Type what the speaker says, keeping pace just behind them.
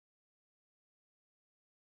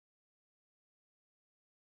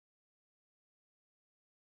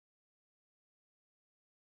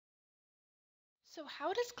So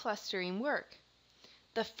how does clustering work?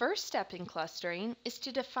 The first step in clustering is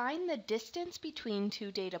to define the distance between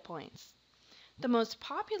two data points. The most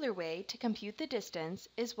popular way to compute the distance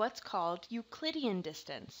is what's called Euclidean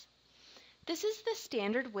distance. This is the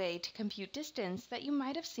standard way to compute distance that you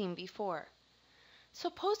might have seen before.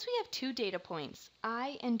 Suppose we have two data points,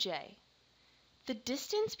 I and j. The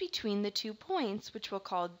distance between the 2 points, which we'll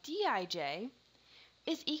call dij,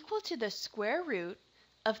 is equal to the square root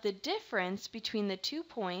of the difference between the 2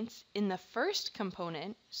 points in the first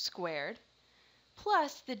component squared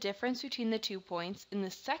plus the difference between the 2 points in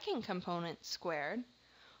the second component squared,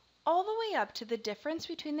 all the way up to the difference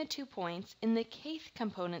between the 2 points in the kth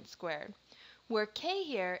component squared, where k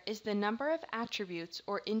here is the number of attributes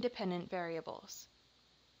or independent variables.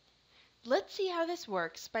 Let's see how this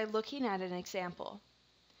works by looking at an example.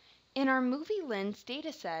 In our movie lens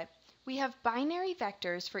dataset, we have binary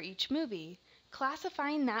vectors for each movie,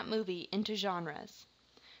 classifying that movie into genres.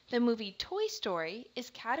 The movie Toy Story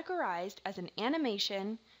is categorized as an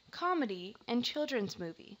animation, comedy, and children's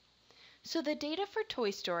movie. So the data for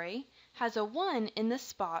Toy Story has a 1 in the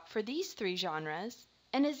spot for these 3 genres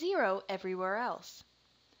and a 0 everywhere else.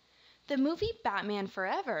 The movie Batman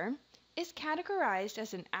Forever is categorized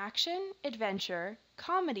as an action, adventure,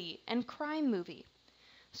 comedy, and crime movie.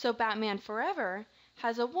 So Batman Forever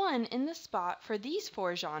has a 1 in the spot for these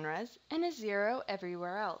 4 genres and a 0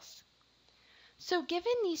 everywhere else. So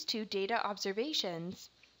given these 2 data observations,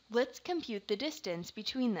 let's compute the distance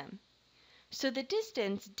between them. So the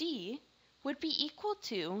distance d would be equal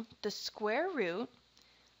to the square root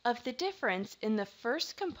of the difference in the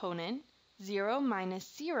first component, 0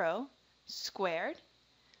 minus 0, squared,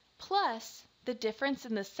 plus the difference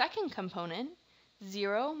in the second component,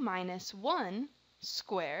 0 minus 1,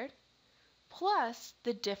 squared, plus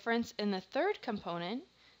the difference in the third component,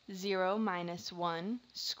 0 minus 1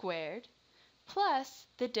 squared, plus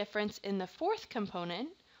the difference in the fourth component,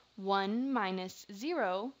 1 minus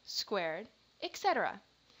 0 squared, etc.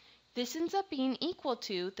 This ends up being equal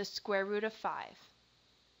to the square root of 5.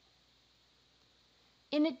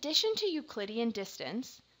 In addition to Euclidean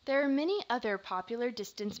distance, there are many other popular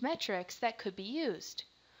distance metrics that could be used.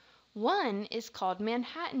 One is called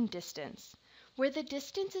Manhattan distance, where the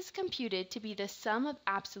distance is computed to be the sum of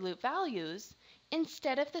absolute values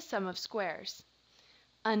instead of the sum of squares.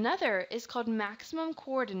 Another is called maximum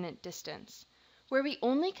coordinate distance, where we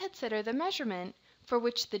only consider the measurement for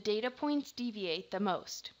which the data points deviate the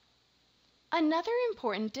most. Another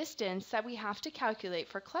important distance that we have to calculate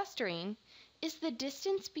for clustering is the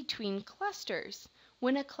distance between clusters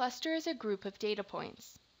when a cluster is a group of data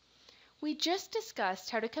points. We just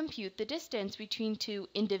discussed how to compute the distance between 2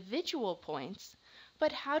 individual points,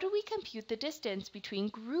 but how do we compute the distance between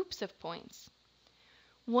groups of points?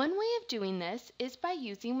 One way of doing this is by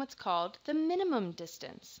using what's called the minimum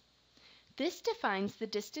distance. This defines the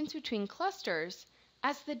distance between clusters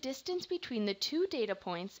as the distance between the 2 data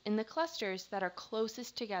points in the clusters that are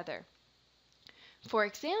closest together. For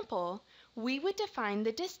example, we would define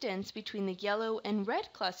the distance between the yellow and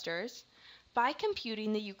red clusters by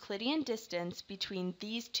computing the Euclidean distance between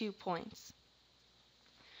these 2 points.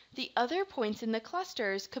 The other points in the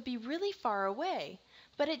clusters could be really far away,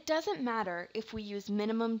 but it doesn't matter if we use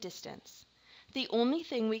minimum distance. The only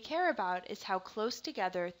thing we care about is how close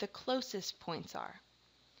together the closest points are.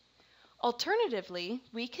 Alternatively,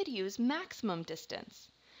 we could use maximum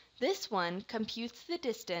distance. This one computes the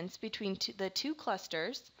distance between the 2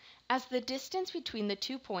 clusters as the distance between the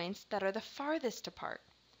 2 points that are the farthest apart.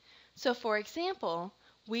 So for example,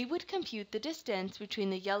 we would compute the distance between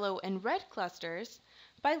the yellow and red clusters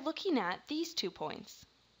by looking at these 2 points.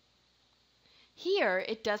 Here,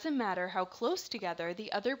 it doesn't matter how close together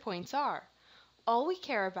the other points are. All we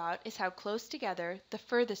care about is how close together the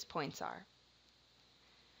furthest points are.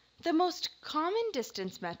 The most common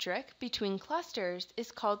distance metric between clusters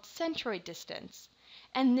is called centroid distance,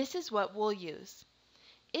 and this is what we'll use.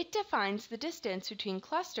 It defines the distance between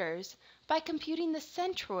clusters by computing the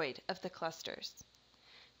centroid of the clusters.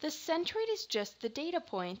 The centroid is just the data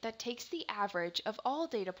point that takes the average of all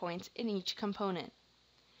data points in each component.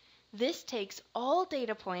 This takes all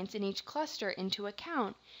data points in each cluster into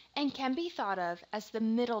account and can be thought of as the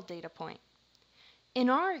middle data point. In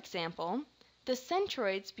our example, the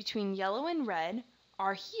centroids between yellow and red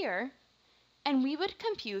are here, and we would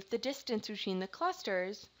compute the distance between the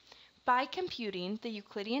clusters by computing the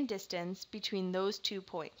Euclidean distance between those 2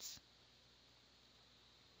 points.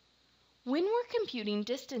 When we're computing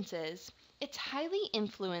distances, it's highly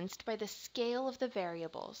influenced by the scale of the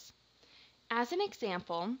variables. As an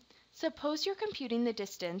example, suppose you're computing the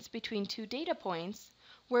distance between 2 data points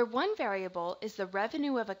where one variable is the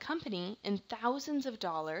revenue of a company in thousands of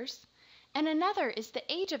dollars, and another is the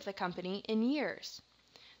age of the company in years.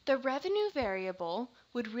 The revenue variable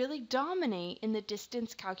would really dominate in the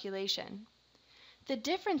distance calculation. The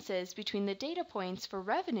differences between the data points for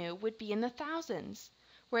revenue would be in the thousands,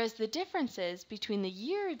 whereas the differences between the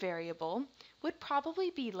year variable would probably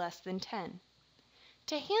be less than 10.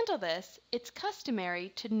 To handle this, it's customary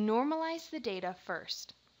to normalize the data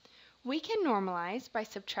first. We can normalize by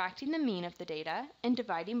subtracting the mean of the data and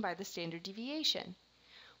dividing by the standard deviation.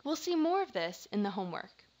 We'll see more of this in the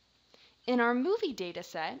homework. In our movie data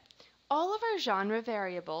set, all of our genre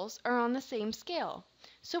variables are on the same scale,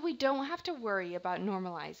 so we don't have to worry about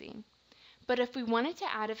normalizing. But if we wanted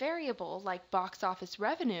to add a variable like box office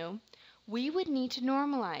revenue, we would need to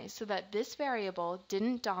normalize so that this variable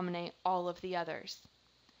didn't dominate all of the others.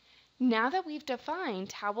 Now that we've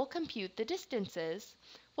defined how we'll compute the distances,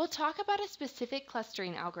 we'll talk about a specific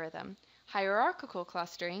clustering algorithm, hierarchical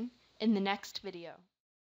clustering, in the next video.